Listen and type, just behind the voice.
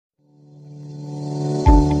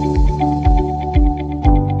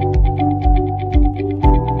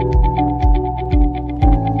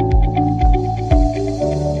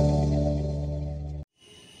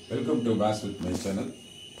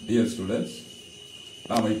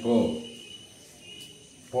நாம இப்போ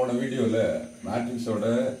போன வீடியோல மேட்ரிக்ஸோட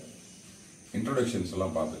இன்ட்ரோடக்ஷன்ஸ்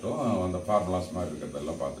எல்லாம் பார்த்துட்டோம். அந்த ஃபார்முலாஸ் மாதிரி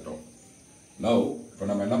இருக்கிறதெல்லாம் பார்த்துட்டோம். நவ் இப்போ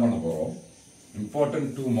நம்ம என்ன பண்ண போறோம்? இம்பார்ட்டன்ட்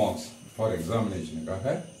 2 மார்க்ஸ் ஃபார்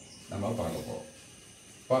எக்ஸாமினேஷனுக்காக நம்ம பார்க்க போறோம்.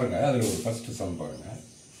 பாருங்க, அதில் ஒரு ஃபர்ஸ்ட் சம் பாருங்க.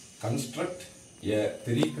 Construct a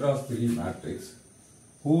 3x3 matrix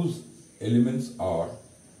whose elements are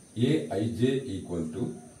aij equal to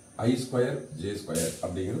I square j square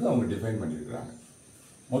அப்படிங்கிறது அவங்க டிஃபைன் பண்ணியிருக்கிறாங்க.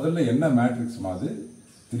 முதல்ல என்ன மேட்ரிக்ஸ் மாதிரி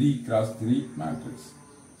 3x3 மேட்ரிக்ஸ்.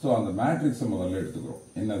 ஸோ அந்த மேட்ரிக்ஸை முதல்ல எடுத்துக்கிறோம்.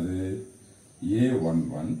 என்னது?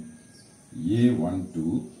 A11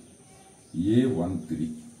 A12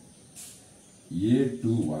 A13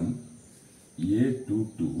 A21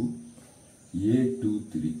 A22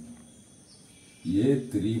 A23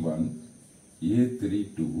 A31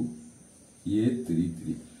 A32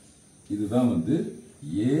 A33. இதுதான் வந்து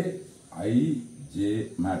AIJ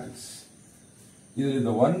மேட்ரிக்ஸ். இதில்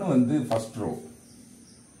இந்த 1 வந்து ஃபர்ஸ்ட் ரோ,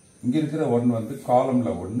 இங்க இருக்கிற 1 வந்து காலம்ல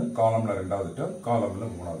 1, காலம்ல 2வது டேர்ம், காலம்ல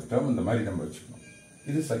 3வது டேர்ம், இந்த மாதிரி நம்ம வச்சுக்கணும்.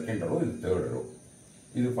 இது செகண்ட் ரோ, இது தேர்ட் ரோ.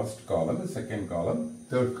 இது ஃபர்ஸ்ட் காலம், இது செகண்ட் காலம்,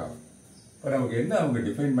 தேர்ட் காலம். இப்போ நமக்கு என்ன அவங்க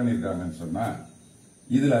டிஃபைன் பண்ணியிருக்காங்கன்னு சொன்னா,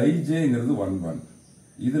 இதுல ஐஜேங்கிறது 11,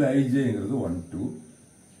 இதுல ஐஜேங்கிறது 12,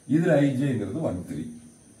 இதுல ஐஜேங்கிறது 13,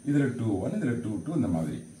 இதுல 21, இதுல 22, இந்த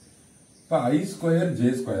மாதிரி. இப்போ ஐ ஸ்கொயர் ஜே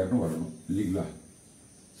ஸ்கொயர்னு வரணும் இல்லைங்களா?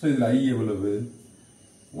 ஸோ இதுல ஐ எவ்வளவு?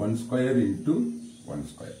 1 ஸ்கொயர் இன்டூ 1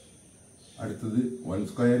 ஸ்கொயர். அடுத்தது 1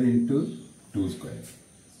 square into 2 square,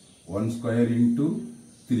 1 square into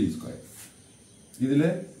 3 square. இதுல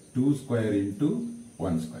 2 square into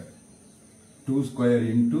 1 square, 2 square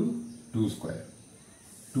into 2 square,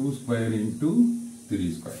 2 square into 3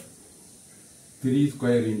 square, 3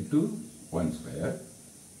 square into 1 square,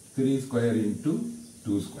 3 square into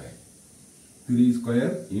 2 square, 3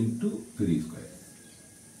 square into 3 square.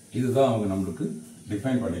 இதுதான் அவங்க நம்மளுக்கு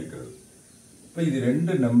டிஃபைன் பண்ணியிருக்கிறது. இப்போ இது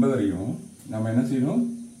ரெண்டு நம்பரையும் நம்ம என்ன செய்யணும்?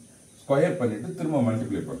 ஸ்கொயர் பண்ணிட்டு திரும்ப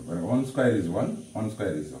மல்டிப்ளை பண்ணுறோம். 1 ஸ்கொயர் இஸ் 1, 1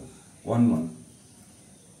 ஸ்கொயர் இஸ் 1, 1 1.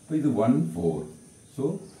 இப்போ இது 1 4, ஸோ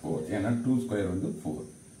 4, ஏன்னா 2 ஸ்கொயர் வந்து 4,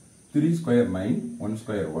 3 ஸ்கொயர் 9, 1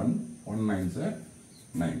 ஸ்கொயர் 1, 1 9s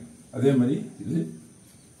 9. அதே மாதிரி இது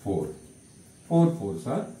 4, 4 4s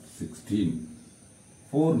are 16,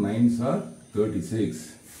 4 9s are 36,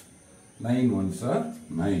 9 1s are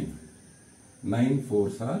 9, 9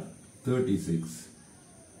 4s are 36,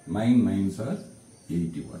 9 9s are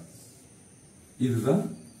 81. இதுதான்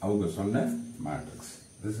அவங்க சொன்ன matrix.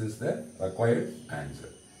 This is the required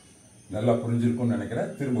answer. நல்லா புரிஞ்சிருக்கும்னு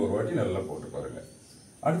நினைக்கிறேன். திரும்ப ஒரு வாட்டி நல்லா போட்டு பாருங்க.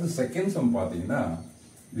 அடுத்து செகண்ட் சம் பார்த்தீங்கன்னா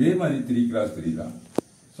இதே மாதிரி 3x3 தான்.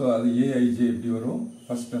 ஸோ அது AIJ எப்படி வரும்?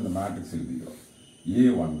 ஃபர்ஸ்ட் அந்த மேட்ரிக்ஸ் எழுதிக்கிறோம்.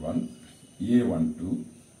 A11 A12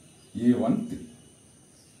 A13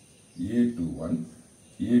 A21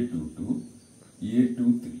 A22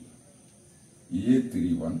 A23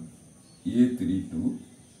 A31 A32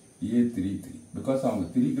 A33. Because அவங்க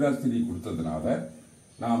 3x3 கொடுத்ததுனால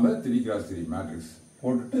நாம 3x3 மேட்ரிக்ஸ்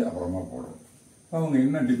போட்டுட்டு அப்புறமா போடுறோம். அவங்க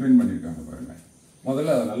என்ன டிஃபைன் பண்ணியிருக்காங்க பாருங்க.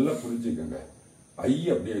 முதல்ல அதை நல்லா புரிஞ்சுக்கங்க. ஐ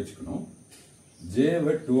அப்படியே வச்சுக்கணும்,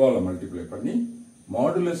 ஜேவை 2ஆல மல்டிப்ளை பண்ணி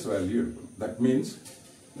மாடுலஸ் வேல்யூ எடுக்கணும். தட் மீன்ஸ்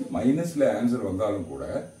மைனஸ்ல ஆன்சர் வந்தாலும் கூட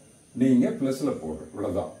நீங்க பிளஸ்ல போடுறோம்,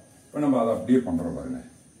 இவ்வளவுதான். இப்போ நம்ம அதை அப்படியே பண்றோம் பாருங்க.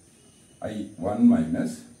 ஐ 1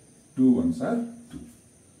 minus 2 1s are 2,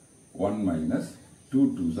 1 minus 2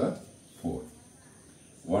 2s are 4,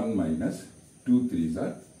 1 minus 2 3s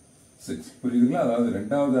are 6. புரியுதுங்களா? அதாவது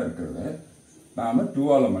ரெண்டாவதா இருக்கிறத நாம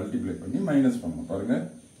 2ஆல மல்டிப்ளை பண்ணி மைனஸ் பண்ணணும். பாருங்க,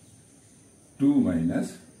 2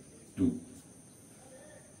 மைனஸ் 2,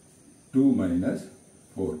 2 மைனஸ்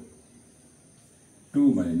 4, 2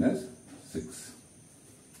 மைனஸ் 6,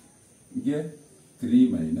 இங்கே 3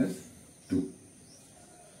 minus 2,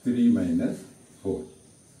 3 minus 4,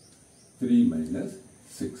 3 minus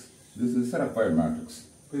 6. This is a required matrix.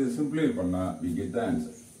 இது simplify பண்ணா we get the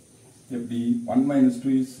answer. எப்படி? 1 minus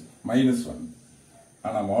 2 is minus 1.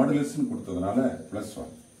 ஆனா மாடுலஸ் கொடுத்ததுனால plus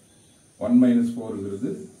 1. 1 minus 4ங்கிறது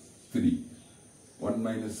 3. 1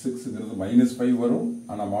 minus 6ங்கிறது minus 5 வரும்.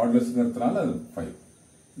 ஆனா மாடுலஸ்ங்கிறதுனால அது 5.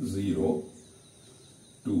 0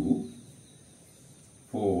 2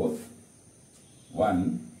 4 1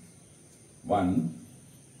 1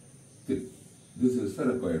 3. This is the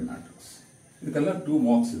required matrix. இதுக்கெல்லாம் 2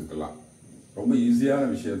 மார்க்ஸ் இருக்கலாம். ரொம்ப ஈஸியான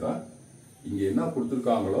விஷயம் தான். இங்க என்ன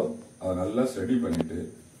கொடுத்துருக்காங்களோ அதை நல்லா ஸ்டடி பண்ணிட்டு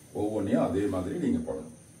ஒவ்வொன்றையும் அதே மாதிரி நீங்க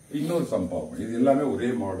பண்ணணும். இன்னொரு சம் பார்ப்போம். இது எல்லாமே ஒரே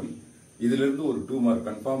மாடல். இதுல இருந்து ஒரு 2 மார்க்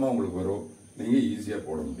கன்ஃபார்மா உங்களுக்கு வரும். நீங்க ஈஸியா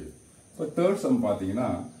போட முடியும். இப்போ தேர்ட் சம் பாத்தீங்கன்னா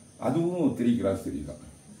அதுவும் 3x3 தான்.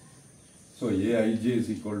 So AIJ is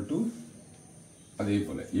equal to அதே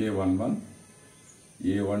போல A11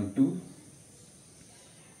 A12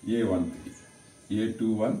 A13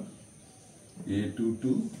 A21, A22,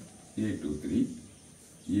 A23,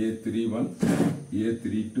 A31,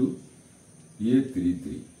 A32, A33.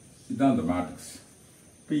 இதுதான் அந்த மேட்ரிக்ஸ்.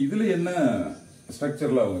 இப்போ இதுல என்ன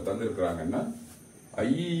ஸ்ட்ரக்சர்ல அவங்க தந்திருக்கிறாங்கன்னா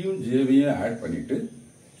ஐயையும் ஜேவையும் ஆட் பண்ணிட்டு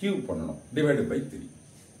கியூப் பண்ணணும் டிவைடட் பை 3.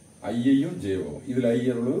 ஐயையும் ஜேவும் இதுல ஐ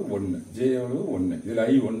எவ்வளவு 1, ஜே எவ்வளவு 1, இதுல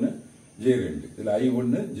ஐ 1, ஜே 2, இதுல ஐ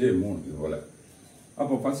 1, ஜே 3 இது போல.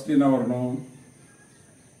 அப்போ ஃபர்ஸ்ட் என்ன வரணும்?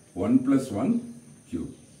 1 plus 1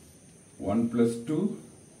 cube, 1 plus 2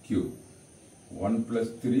 cube, 1 plus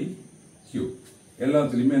 3 cube.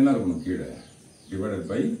 எல்லாத்துலயுமே என்ன இருக்கணும்? கீழே டிவைடட்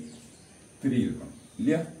பை 3 இருக்கணும்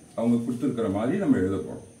இல்லையா? அவங்க கொடுத்திருக்கிற மாதிரி நம்ம எழுத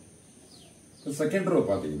போறோம். செகண்ட் ரோ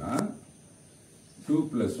பாத்தீங்கன்னா 2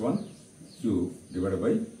 plus 1 cube divided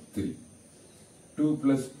by 3, 2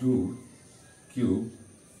 plus 2 cube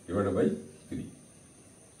divided by 3,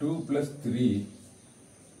 2 plus 3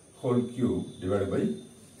 whole cube divided by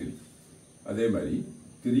 3. அதே மாதிரி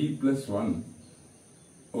 3 plus 1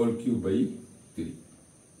 whole cube by 3.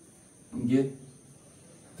 இங்கே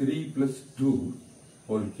 3 plus 2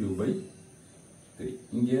 whole cube by 3.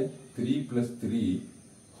 இங்கே 3 plus 3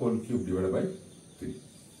 whole cube divided by 3.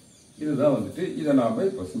 இதுதான் வந்துட்டு இதை நாம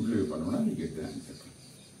இப்போ சிம்பிளிஃபை பண்ணோம்னா நீ கெட் தி ஆன்சர்.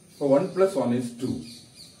 இப்போ 1 plus 1 is 2.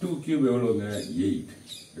 2 cube எவ்வளவுங்க? 8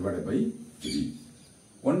 divided by 3.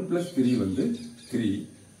 1 plus 3 வந்து 3.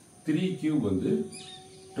 3 cube வந்து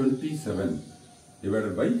 27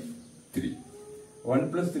 divided by 3.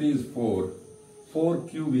 1 plus 3 is 4. 4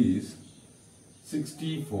 cube is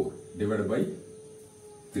 64 divided by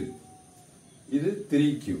 3. இது 3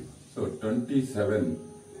 cube. So 27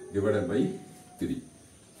 divided by 3.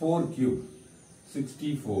 4 cube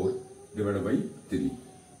 64 divided by 3.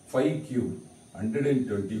 5 cube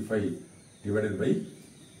 125 divided by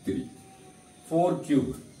 3. 4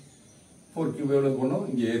 cube எவ்வளவு போனோம்?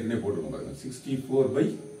 இங்க ஏற்கனவே போட்டுக்கோங்க பாருங்க 64 by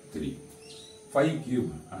 3. 5 cube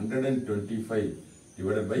 125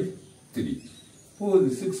 divided by 3. இப்போ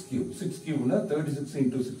இது 6 cube னா 36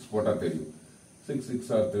 into 6 போட்டா தெரியும். 6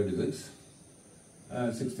 6 are 36.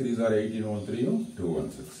 6 3s are 18, 1 3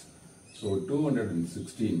 216. So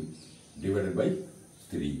 216 divided by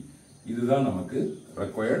 3. இதுதான் நமக்கு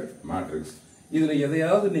required matrix. இதுல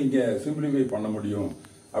எதையாவது நீங்க சிம்பிளிஃபை பண்ண முடியும்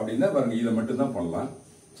அப்படின்னா பாருங்க இதை மட்டும் தான் பண்ணலாம்.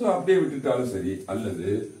 ஸோ அப்படியே விட்டுட்டாலும் சரி, அல்லது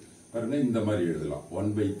பாருங்க இந்த மாதிரி எழுதலாம்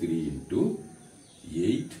 1/3 into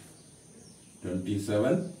 8,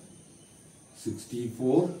 27,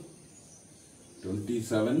 64,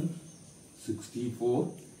 27, 64,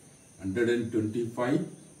 125,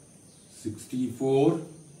 64,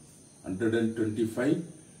 125,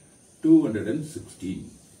 216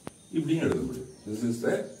 இப்படியும் எழுத முடியும். This is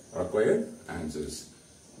the required answers.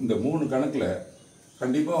 இந்த 3 கணக்குல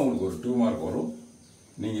கண்டிப்பா உங்களுக்கு ஒரு 2 மார்க் வரும்.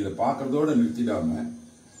 நீங்க இதை பார்க்கறதோட நிறுத்திடாம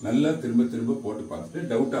நல்லா திரும்ப திரும்ப போட்டு பார்த்துட்டு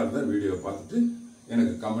டவுட்டா இருந்தா வீடியோ பார்த்துட்டு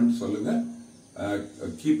எனக்கு கமெண்ட் சொல்லுங்க.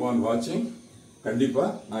 கீப் ஆன் வாட்சிங். கண்டிப்பா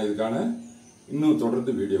நான் இதுக்கான இன்னும்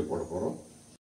தொடர்ந்து வீடியோ போட போறோம்.